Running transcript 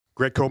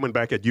Greg Coleman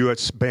back at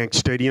U.S. Bank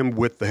Stadium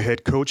with the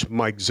head coach,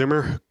 Mike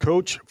Zimmer.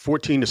 Coach,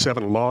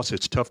 14-7 loss.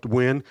 It's tough to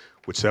win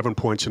with 7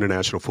 points in the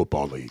National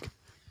Football League.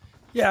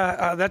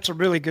 Yeah, that's a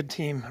really good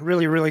team.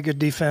 Really, really good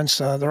defense.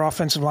 Their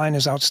offensive line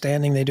is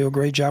outstanding. They do a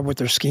great job with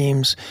their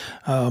schemes.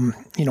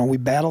 We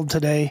battled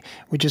today.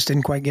 We just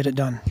didn't quite get it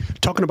done.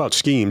 Talking about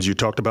schemes, you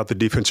talked about the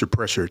defensive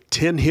pressure.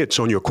 10 hits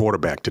on your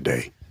quarterback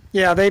today.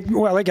 Yeah, they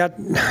got,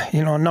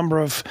 a number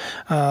of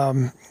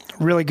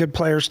really good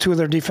players. Two of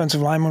their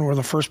defensive linemen were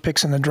the first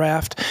picks in the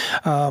draft.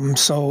 They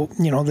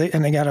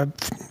got a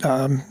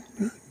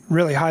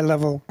really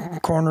high-level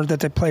corner that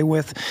they play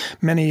with,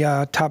 many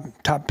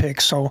top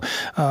picks. So,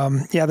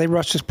 they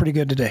rushed us pretty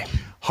good today.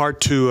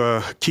 Hard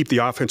to keep the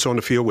offense on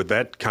the field with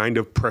that kind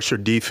of pressure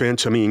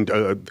defense. I mean,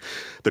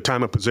 the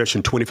time of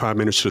possession, 25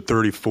 minutes to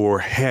 34,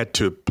 had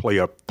to play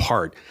a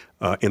part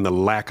in the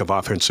lack of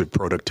offensive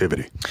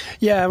productivity.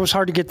 Yeah, it was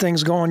hard to get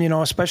things going,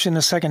 especially in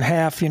the second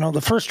half.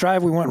 The first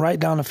drive, we went right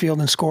down the field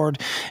and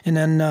scored. And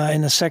then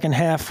in the second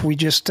half, we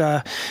just,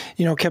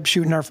 kept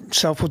shooting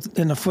ourselves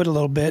in the foot a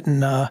little bit.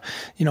 And,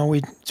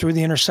 we threw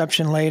the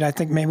interception late. I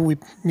think maybe we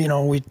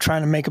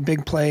trying to make a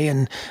big play.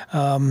 And,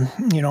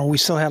 we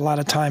still had a lot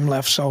of time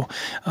left. So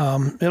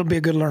it'll be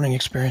a good learning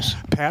experience.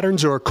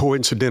 Patterns are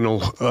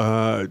coincidental.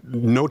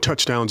 No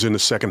touchdowns in the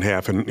second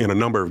half in a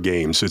number of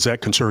games. Does that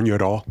concern you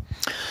at all?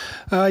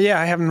 I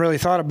haven't really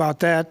thought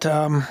about that.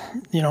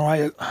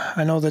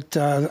 I know that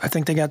I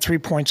think they got 3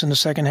 points in the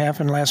second half,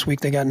 and last week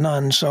they got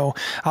none. So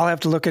I'll have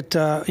to look at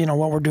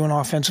what we're doing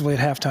offensively at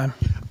halftime.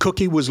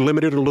 Cookie was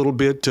limited a little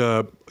bit,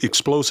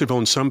 explosive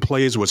on some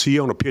plays. Was he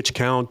on a pitch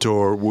count,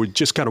 or we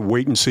just kind of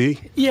wait and see?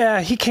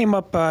 Yeah, he came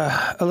up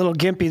a little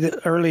gimpy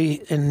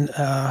early in.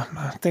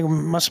 I think it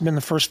must have been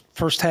the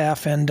first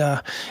half, and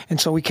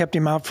so we kept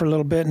him out for a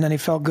little bit, and then he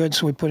felt good,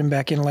 so we put him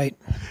back in late.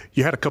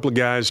 You had a couple of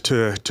guys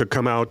to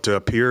come out.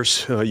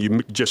 Pierce,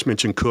 you just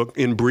mentioned Cook.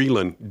 In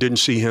Breland, didn't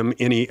see him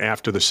any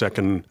after the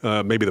second,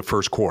 maybe the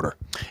first quarter.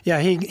 Yeah,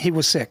 he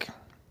was sick.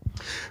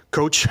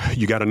 Coach,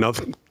 you got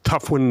another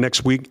tough one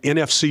next week.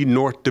 NFC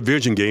North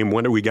Division game.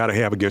 When do we got to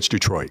have against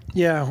Detroit?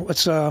 Yeah,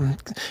 it's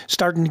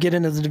starting to get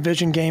into the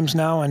division games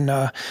now,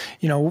 and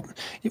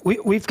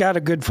we've got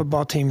a good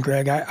football team,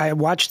 Greg. I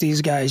watch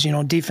these guys.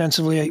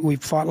 Defensively, we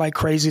fought like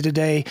crazy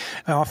today.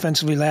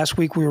 Offensively, last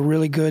week we were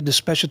really good. The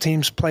special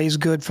teams plays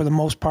good for the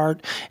most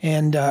part,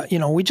 and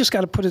we just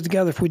got to put it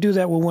together. If we do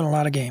that, we'll win a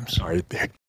lot of games. All right.